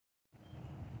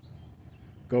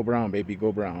Go brown, baby,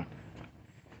 go brown.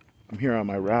 I'm here on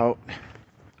my route.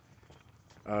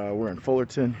 We're in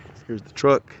Fullerton. Here's the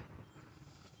truck.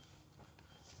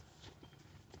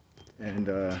 And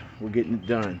we're getting it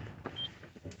done.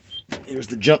 Here's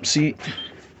the jump seat.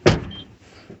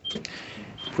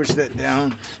 Push that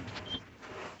down.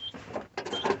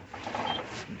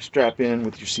 Strap in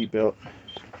with your seatbelt.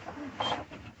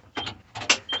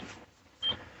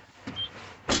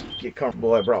 Get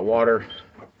comfortable. I brought water.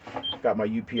 Got my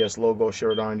UPS logo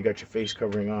shirt on. You got your face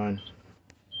covering on.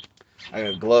 I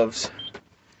got gloves.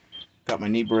 Got my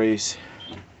knee brace.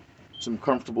 Some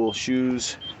comfortable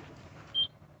shoes.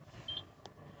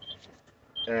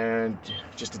 And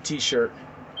just a t-shirt.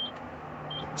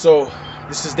 So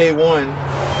this is day one.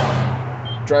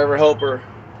 Driver helper.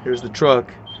 Here's the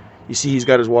truck. You see he's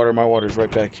got his water. My water's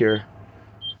right back here.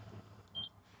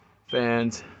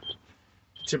 Fans.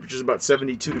 Temperature's about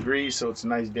 72 degrees, so it's a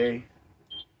nice day.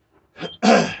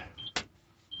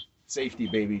 Safety,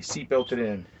 baby. Seat belted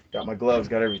in. Got my gloves,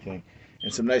 got everything.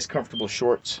 And some nice comfortable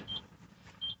shorts.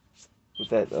 With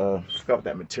that, I forgot what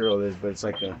that material is, but it's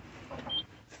like a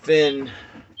thin,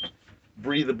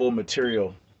 breathable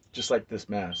material. Just like this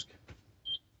mask.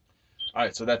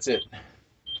 Alright, so that's it.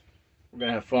 We're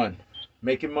gonna have fun.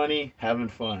 Making money, having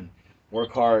fun.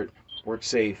 Work hard, work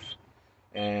safe,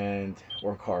 and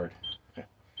work hard.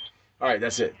 Alright,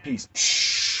 that's it. Peace.